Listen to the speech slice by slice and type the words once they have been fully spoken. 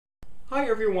Hi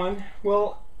everyone.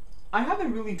 Well, I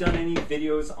haven't really done any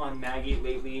videos on Maggie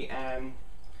lately, and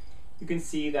you can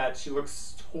see that she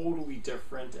looks totally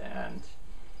different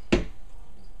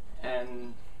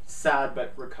and sad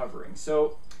but recovering.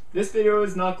 So this video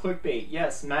is not clickbait.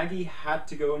 Yes, Maggie had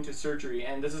to go into surgery,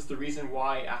 and this is the reason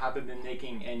why I haven't been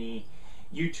making any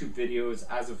YouTube videos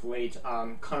as of late.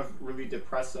 Kind of really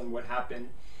depressed on what happened.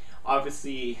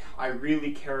 Obviously, I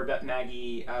really care about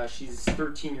Maggie. She's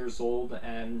 13 years old,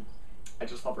 and I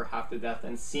just love her half to death.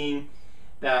 And seeing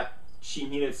that she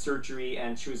needed surgery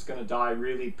and she was going to die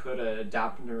really put a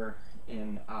dampener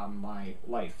in my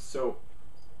life. So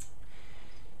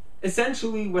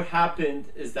essentially what happened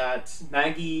is that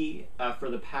Maggie, for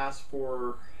the past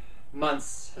 4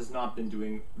 months, has not been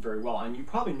doing very well. And you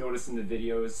probably noticed in the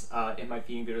videos, in my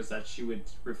feeding videos, that she would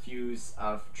refuse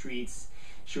treats.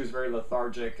 She was very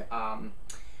lethargic.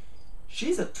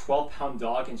 She's a 12-pound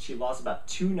dog, and she lost about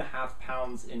 2.5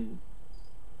 pounds in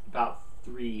about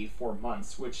 3-4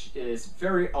 months, which is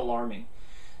very alarming.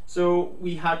 So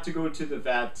we had to go to the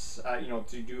vet,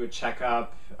 to do a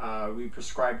checkup. We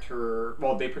prescribed her,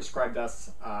 well, they prescribed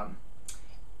us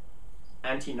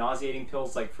anti-nauseating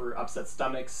pills, like for upset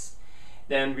stomachs.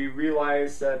 Then we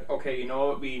realized that, okay, you know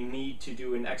what, we need to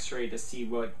do an x-ray to see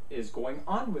what is going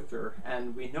on with her.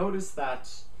 And we noticed that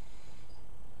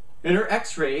in her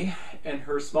x-ray, and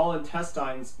her small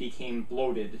intestines became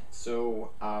bloated.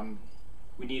 So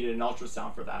we needed an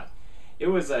ultrasound for that. It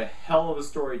was a hell of a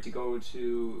story to go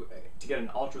to get an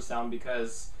ultrasound,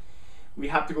 because we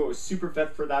have to go to a super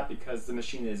vet for that, because the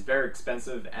machine is very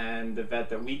expensive and the vet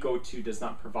that we go to does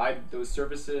not provide those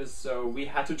services. So we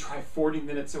had to drive 40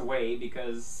 minutes away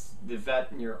because the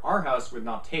vet near our house would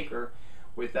not take her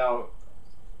without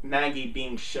Maggie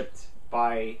being shipped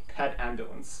by pet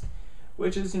ambulance,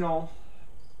 which is, I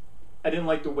didn't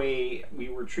like the way we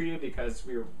were treated, because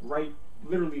we were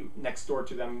literally next door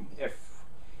to them. If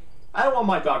I don't want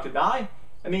my dog to die,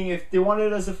 I mean, if they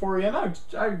wanted us at 4 a.m.,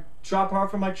 I'd drop her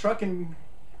off from my truck and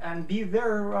be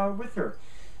there with her.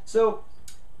 So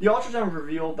the ultrasound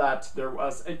revealed that there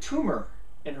was a tumor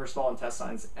in her small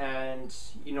intestines, and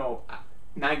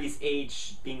Maggie's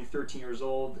age, being 13 years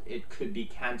old, it could be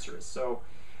cancerous. So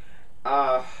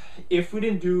if we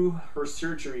didn't do her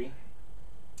surgery,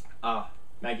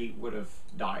 Maggie would have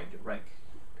died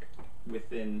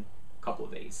within a couple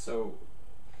of days. So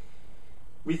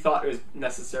we thought it was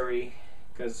necessary,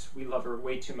 because we love her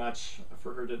way too much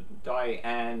for her to die,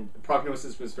 and the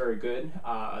prognosis was very good.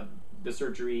 The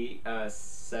surgery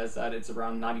says that it's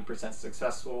around 90%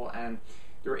 successful, and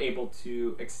they're able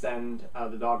to extend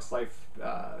the dog's life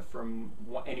from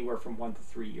anywhere from 1 to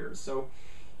 3 years. So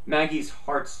Maggie's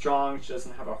heart's strong. She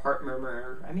doesn't have a heart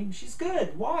murmur. I mean, she's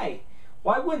good. Why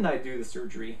wouldn't I do the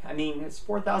surgery? I mean, it's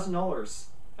 $4,000.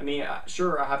 I mean,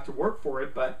 sure, I have to work for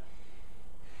it, but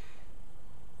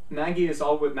Maggie is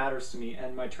all what matters to me,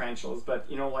 and my tarantulas. But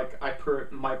I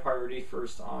put my priority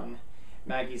first on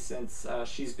Maggie, since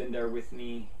she's been there with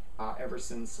me ever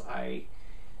since I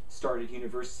started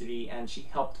university, and she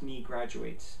helped me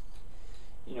graduate.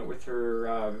 With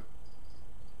her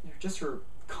just her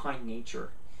kind nature.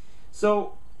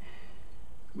 So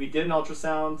we did an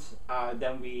ultrasound.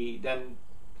 Then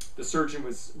the surgeon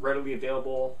was readily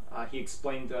available. He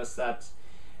explained to us that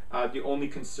the only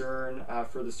concern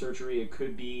for the surgery, it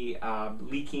could be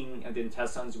leaking of the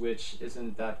intestines, which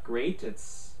isn't that great.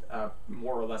 It's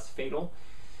more or less fatal.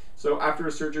 So after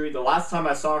a surgery, the last time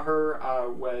I saw her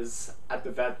was at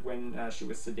the vet when she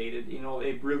was sedated.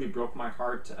 It really broke my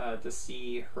heart to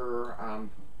see her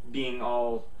being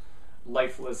all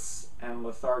lifeless and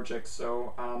lethargic.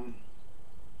 So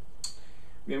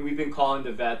we've been calling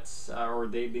the vets, or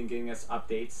they've been giving us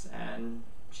updates, and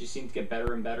she seemed to get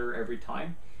better and better every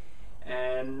time.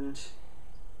 And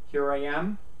here I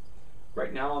am,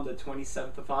 right now on the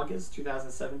 27th of August,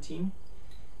 2017,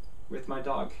 with my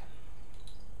dog.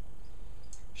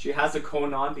 She has a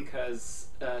cone on because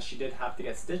she did have to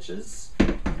get stitches,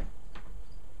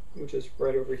 which is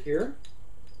right over here.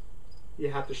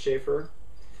 You have to shave her,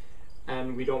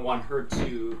 and we don't want her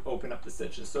to open up the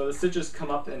stitches. So the stitches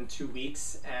come up in 2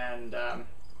 weeks, and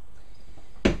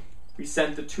we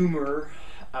sent the tumor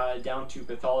down to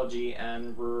pathology,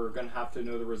 and we're going to have to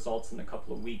know the results in a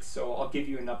couple of weeks. So I'll give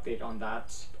you an update on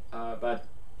that. But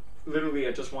literally,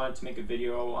 I just wanted to make a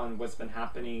video on what's been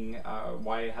happening,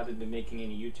 why I haven't been making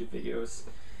any YouTube videos.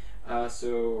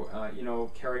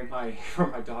 Caring for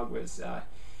my dog was,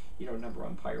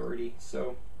 #1 priority.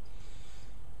 So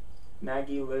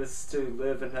Maggie lives to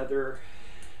live another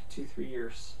 2-3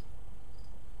 years.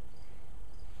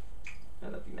 I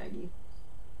love you, Maggie.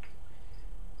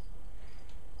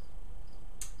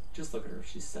 Just look at her.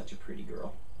 She's such a pretty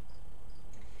girl.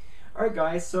 Alright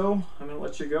guys, so I'm gonna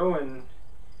let you go and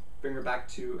bring her back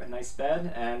to a nice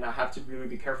bed, and I have to really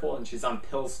be careful, and she's on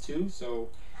pills too, so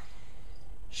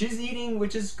she's eating,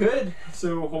 which is good,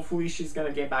 so hopefully she's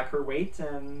gonna get back her weight,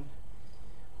 and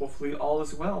hopefully all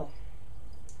is well.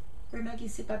 Where Maggie,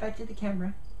 sit back to the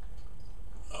camera.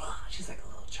 Ugh, she's like a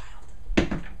little child.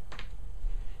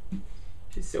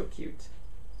 She's so cute.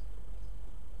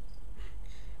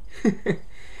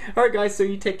 Alright guys, so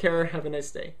you take care, have a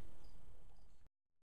nice day.